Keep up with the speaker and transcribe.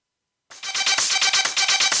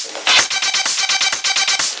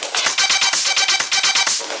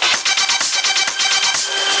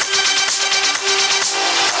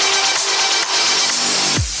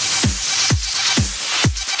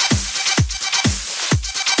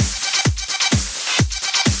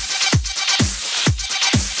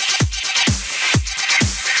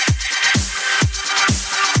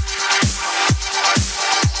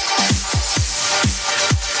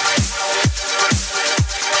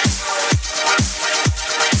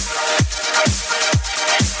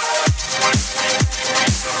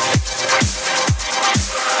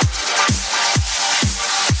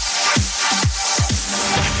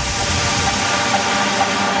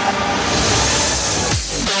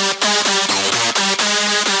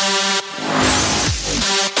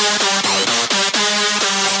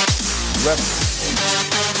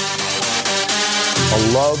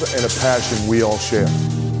love and a passion we all share.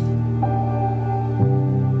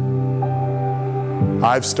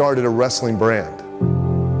 I've started a wrestling brand,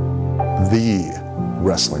 the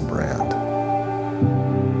wrestling brand.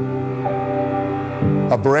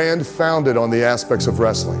 A brand founded on the aspects of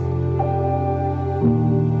wrestling.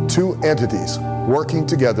 Two entities working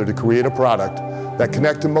together to create a product that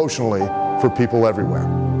connect emotionally for people everywhere.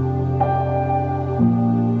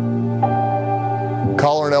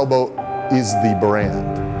 Collar and Elbow is the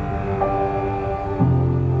brand.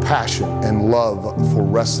 Passion and love for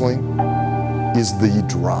wrestling is the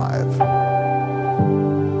drive.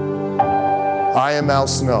 I am Al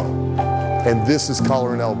Snow, and this is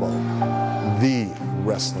Collar and Elbow, the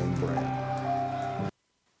wrestling brand.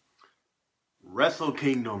 Wrestle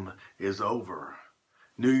Kingdom is over.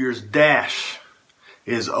 New Year's Dash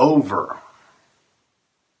is over.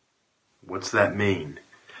 What's that mean?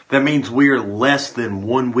 That means we are less than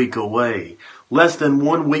 1 week away. Less than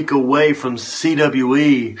 1 week away from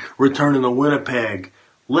CWE returning to Winnipeg.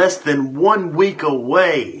 Less than 1 week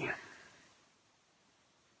away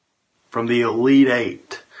from the Elite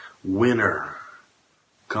Eight winner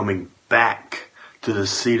coming back to the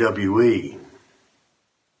CWE.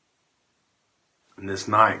 And this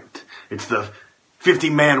night, it's the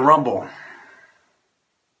 50-man Rumble.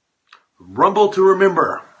 Rumble to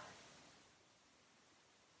remember.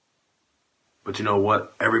 But you know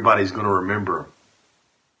what everybody's going to remember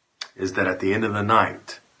is that at the end of the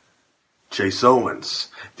night, Chase Owens,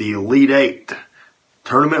 the Elite Eight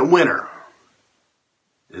tournament winner,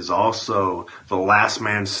 is also the last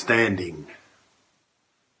man standing.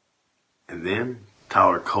 And then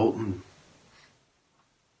Tyler Colton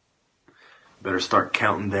better start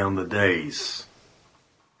counting down the days.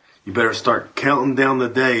 You better start counting down the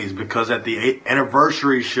days, because at the 8th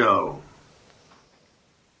anniversary show,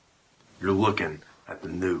 you're looking at the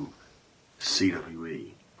new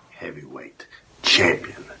CWE Heavyweight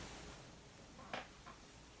Champion.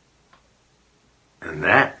 And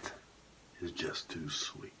that is just too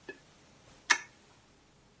sweet.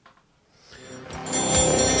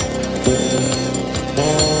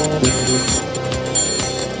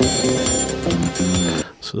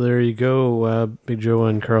 So there you go, Big Joe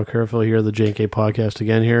and Carl Careful here, the J&K podcast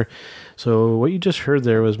again here. So what you just heard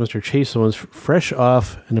there was Mr. Chase Owens, fresh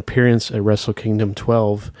off an appearance at Wrestle Kingdom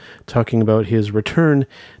 12, talking about his return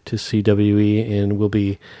to CWE, and will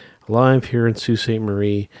be live here in Sault Ste.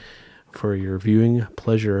 Marie for your viewing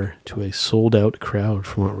pleasure to a sold-out crowd,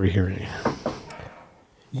 from what we're hearing.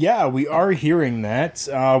 Yeah, we are hearing that.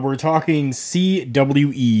 We're talking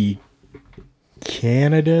CWE,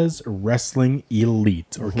 Canada's Wrestling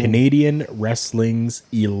Elite, or Canadian Wrestling's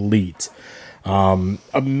Elite.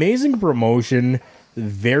 Amazing promotion.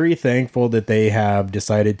 Very thankful that they have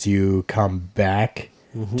decided to come back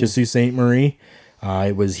to Sault Ste. Marie.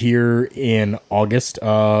 It was here in August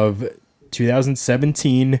of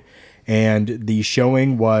 2017, and the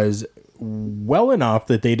showing was well enough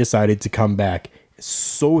that they decided to come back.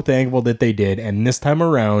 So thankful that they did. And this time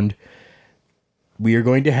around, we are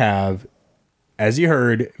going to have, as you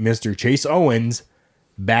heard, Mr. Chase Owens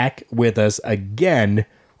back with us again,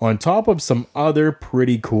 on top of some other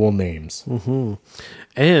pretty cool names.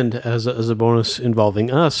 And as a bonus involving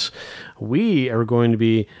us, we are going to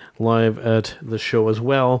be live at the show as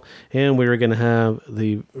well, and we're going to have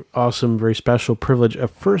the awesome, very special privilege of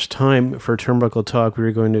first time for Turnbuckle Talk.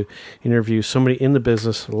 We're going to interview somebody in the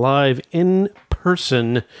business live in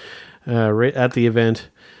person right at the event.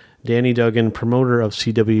 Danny Duggan, promoter of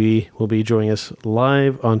CWE, will be joining us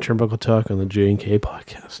live on Turnbuckle Talk on the J&K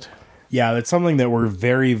podcast. Yeah, that's something that we're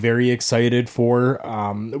very, very excited for.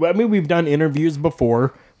 I mean, we've done interviews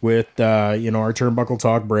before with, our Turnbuckle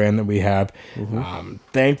Talk brand that we have.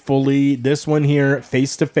 Thankfully, this one here,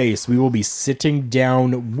 face-to-face, we will be sitting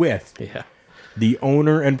down with the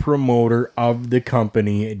owner and promoter of the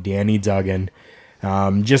company, Danny Duggan.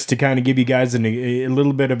 Just to kind of give you guys a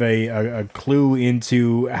little bit of a clue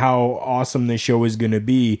into how awesome this show is going to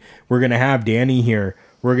be, we're going to have Danny here.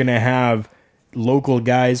 We're going to have local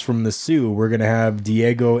guys from the Sioux. We're going to have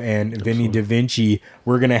Diego and Vinny Da Vinci.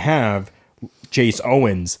 We're going to have Chase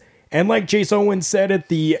Owens. And like Chase Owens said at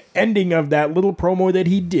the ending of that little promo that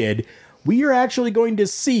he did, we are actually going to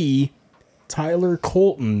see Tyler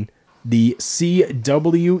Colton, the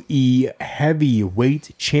CWE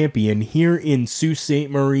Heavyweight Champion, here in Sault Ste.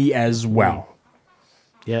 Marie as well.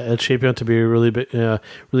 Yeah, it's shaping out to be a really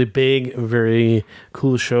big, very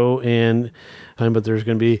cool show. And time, but there's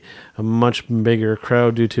going to be a much bigger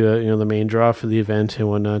crowd due to the main draw for the event and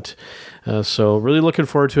whatnot. So really looking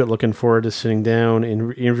forward to it. Looking forward to sitting down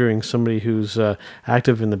and interviewing somebody who's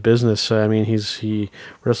active in the business. I mean, he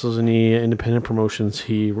wrestles in the independent promotions.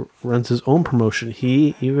 He runs his own promotion.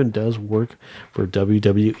 He even does work for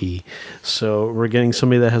WWE. So we're getting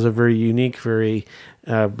somebody that has a very unique, very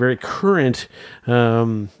current,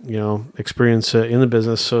 experience in the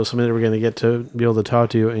business. So somebody that we're going to get to be able to talk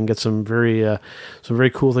to and get some very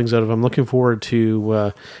cool things out of him. I'm looking forward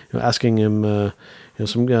to asking him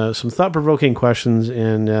some thought-provoking questions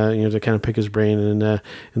and to kind of pick his brain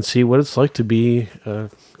and see what it's like to be a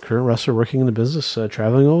current wrestler working in the business,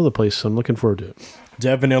 traveling all over the place. So I'm looking forward to it.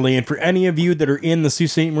 Definitely. And for any of you that are in the Sault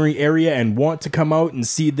Ste. Marie area and want to come out and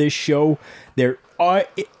see this show, there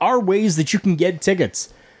are ways that you can get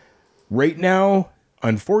tickets. Right now,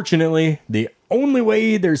 unfortunately, the only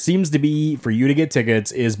way there seems to be for you to get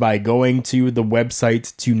tickets is by going to the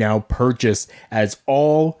website to now purchase, as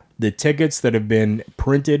all the tickets that have been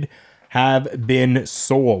printed have been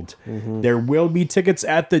sold. Mm-hmm. There will be tickets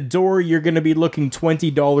at the door. You're going to be looking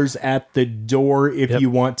 $20 at the door if you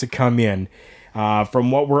want to come in.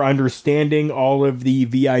 From what we're understanding, all of the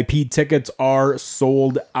VIP tickets are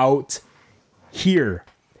sold out here.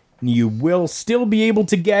 You will still be able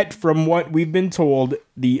to get, from what we've been told,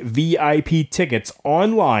 the VIP tickets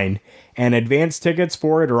online, and advance tickets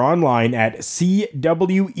for it are online at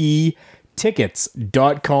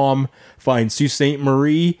CWEtickets.com. Find Sault Ste.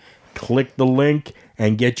 Marie, click the link,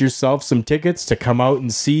 and get yourself some tickets to come out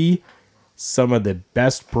and see some of the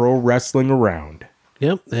best pro wrestling around.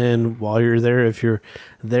 Yep, and while you're there, if you're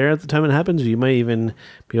there at the time it happens, you might even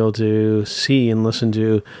be able to see and listen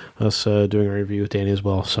to us doing our interview with Danny as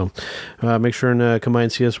well. So make sure and come by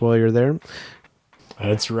and see us while you're there.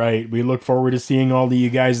 That's right. We look forward to seeing all of you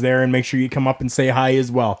guys there, and make sure you come up and say hi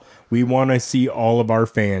as well. We want to see all of our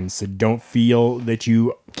fans, so don't feel that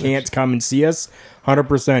you can't come and see us.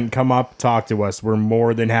 100% come up, talk to us. We're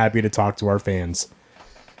more than happy to talk to our fans.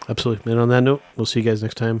 Absolutely. And on that note, we'll see you guys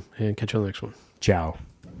next time and catch you on the next one. Ciao.